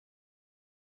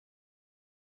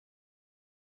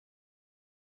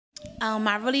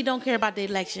I really don't care about the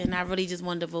election. I really just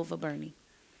wanted to vote for Bernie.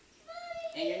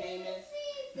 And your name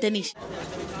is? Denise.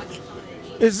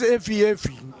 It's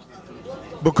iffy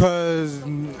because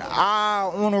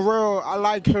on the real, I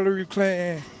like Hillary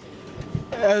Clinton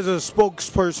as a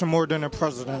spokesperson more than a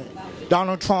president.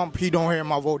 Donald Trump, he don't hear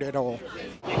my vote at all.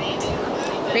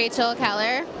 Rachel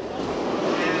Keller.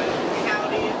 How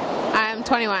old are you? I'm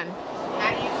 21.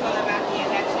 How do you feel about the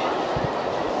election?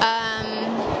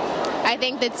 I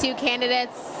think the two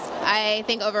candidates, I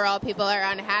think overall people are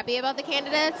unhappy about the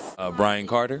candidates. Brian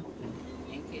Carter.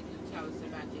 And could you tell us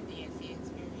about your DNC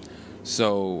experience?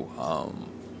 So,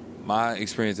 my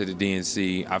experience at the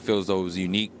DNC, I feel as though it was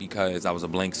unique because I was a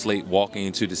blank slate walking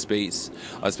into the space,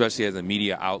 especially as a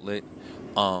media outlet.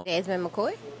 Jasmine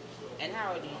McCoy, And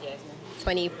how old are you, Jasmine?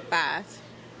 25.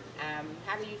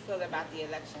 How do you feel about the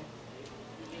election?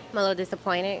 I'm a little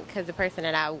disappointed because the person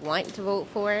that I want to vote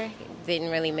for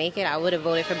didn't really make it. I would have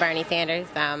voted for Bernie Sanders.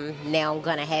 Now I'm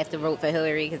going to have to vote for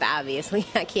Hillary because obviously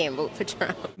I can't vote for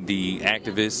Trump. The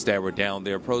activists that were down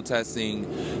there protesting,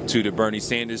 to the Bernie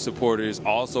Sanders supporters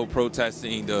also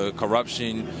protesting the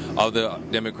corruption of the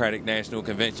Democratic National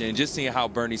Convention, and just seeing how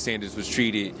Bernie Sanders was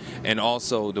treated, and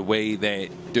also the way that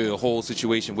the whole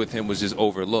situation with him was just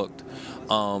overlooked.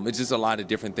 It's just a lot of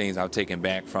different things I've taken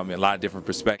back from it, a lot of different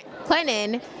perspectives.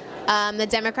 Clinton, the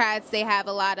Democrats, they have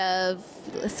a lot of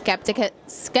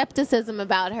skepticism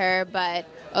about her, but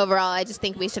overall, I just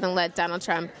think we shouldn't let Donald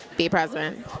Trump be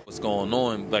president. What's going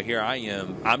on, but here I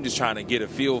am. I'm just trying to get a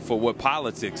feel for what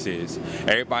politics is.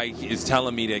 Everybody is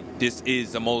telling me that this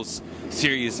is the most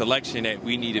serious election that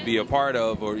we need to be a part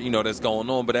of, or that's going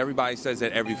on, but everybody says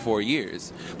that every 4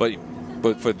 years.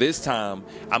 But for this time,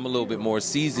 I'm a little bit more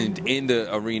seasoned in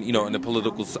the arena, in the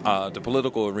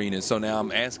political arena. So now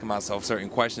I'm asking myself certain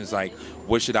questions like,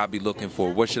 what should I be looking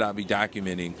for? What should I be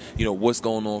documenting? What's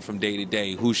going on from day to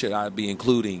day? Who should I be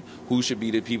including? Who should be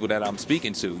the people that I'm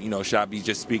speaking to? Should I be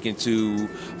just speaking to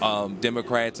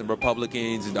Democrats and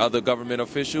Republicans and other government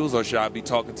officials, or should I be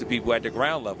talking to people at the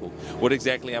ground level? What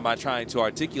exactly am I trying to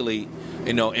articulate,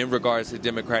 in regards to the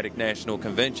Democratic National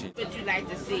Convention? Would you like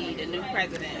to see the new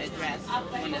president address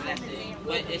when elected?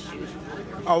 What issues?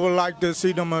 I would like to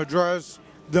see them address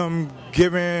them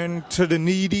giving to the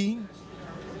needy,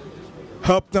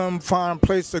 help them find a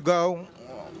place to go,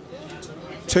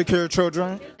 take care of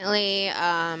children. Definitely,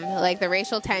 like the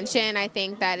racial tension, I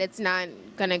think that it's not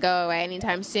going to go away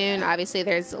anytime soon. Obviously,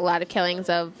 there's a lot of killings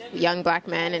of young black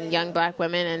men and young black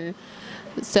women, and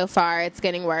so far it's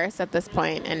getting worse at this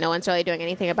point, and no one's really doing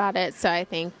anything about it. So I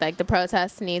think the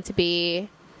protests need to be,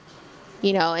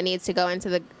 it needs to go into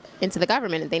the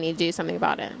government, and they need to do something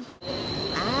about it.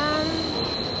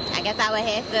 I guess I would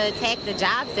have to attack the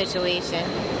job situation.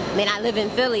 I mean, I live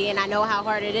in Philly, and I know how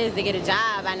hard it is to get a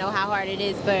job. I know how hard it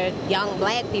is for young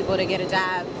black people to get a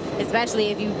job, especially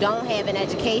if you don't have an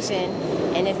education.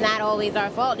 And it's not always our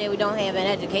fault that we don't have an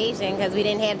education, because we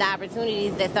didn't have the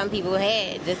opportunities that some people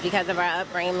had just because of our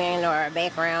upbringing or our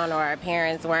background, or our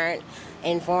parents weren't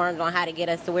informed on how to get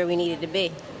us to where we needed to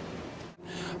be.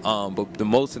 But the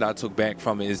most that I took back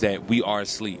from it is that we are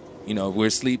asleep. We're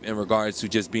asleep in regards to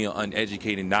just being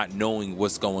uneducated, not knowing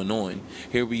what's going on.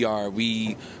 Here we are,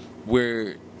 we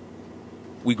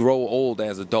grow old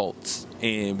as adults,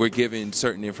 and we're given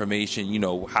certain information,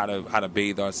 how to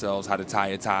bathe ourselves, how to tie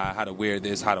a tie, how to wear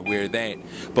this, how to wear that.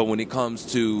 But when it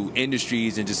comes to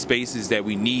industries and just spaces that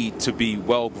we need to be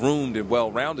well-groomed and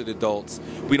well-rounded adults,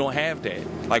 we don't have that.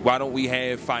 Like, why don't we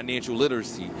have financial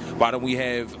literacy? Why don't we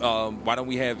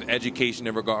have education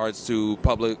in regards to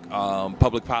public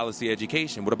policy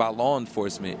education? What about law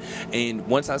enforcement? And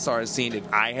once I started seeing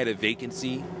that I had a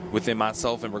vacancy within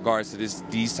myself in regards to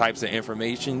these types of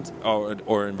information,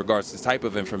 or in regards to this type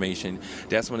of information,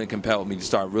 that's when it compelled me to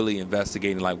start really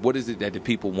investigating, like, what is it that the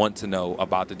people want to know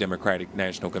about the Democratic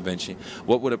National Convention?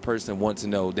 What would a person want to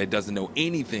know that doesn't know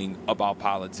anything about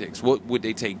politics? What would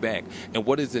they take back? And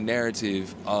what is the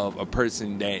narrative of a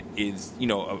person that is,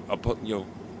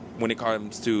 when it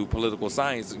comes to political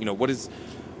science,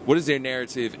 what is their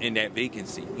narrative in that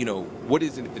vacancy? What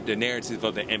is the narrative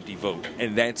of the empty vote?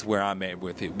 And that's where I'm at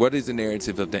with it. What is the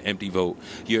narrative of the empty vote?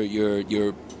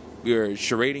 You're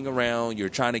charading around, you're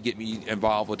trying to get me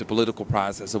involved with the political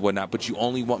process or whatnot, but you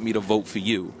only want me to vote for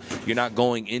you. You're not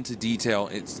going into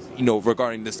detail,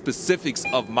 regarding the specifics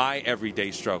of my everyday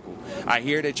struggle. I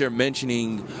hear that you're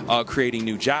mentioning creating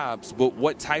new jobs, but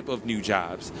what type of new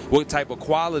jobs? What type of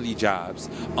quality jobs?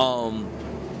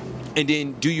 And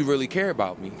then, do you really care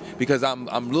about me? Because I'm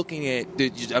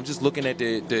just looking at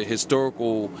the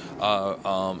historical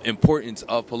importance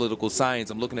of political science.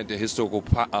 I'm looking at the historical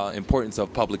importance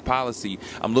of public policy.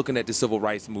 I'm looking at the civil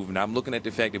rights movement. I'm looking at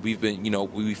the fact that we've been,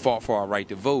 we fought for our right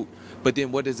to vote. But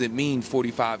then, what does it mean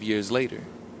 45 years later?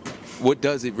 What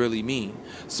does it really mean?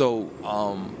 So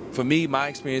for me, my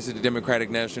experience at the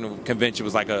Democratic National Convention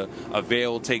was like a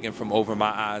veil taken from over my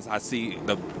eyes. I see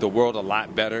the world a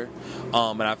lot better,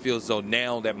 and I feel as though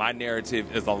now that my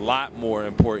narrative is a lot more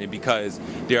important because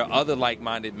there are other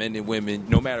like-minded men and women,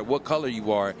 no matter what color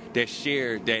you are, that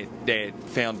share that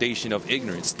foundation of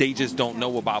ignorance. They just don't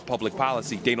know about public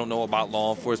policy. They don't know about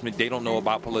law enforcement. They don't know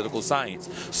about political science.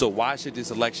 So why should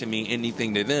this election mean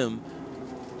anything to them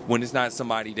when it's not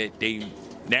somebody that they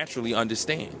naturally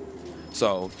understand?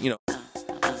 So, different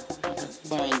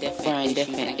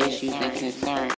issues and concerns.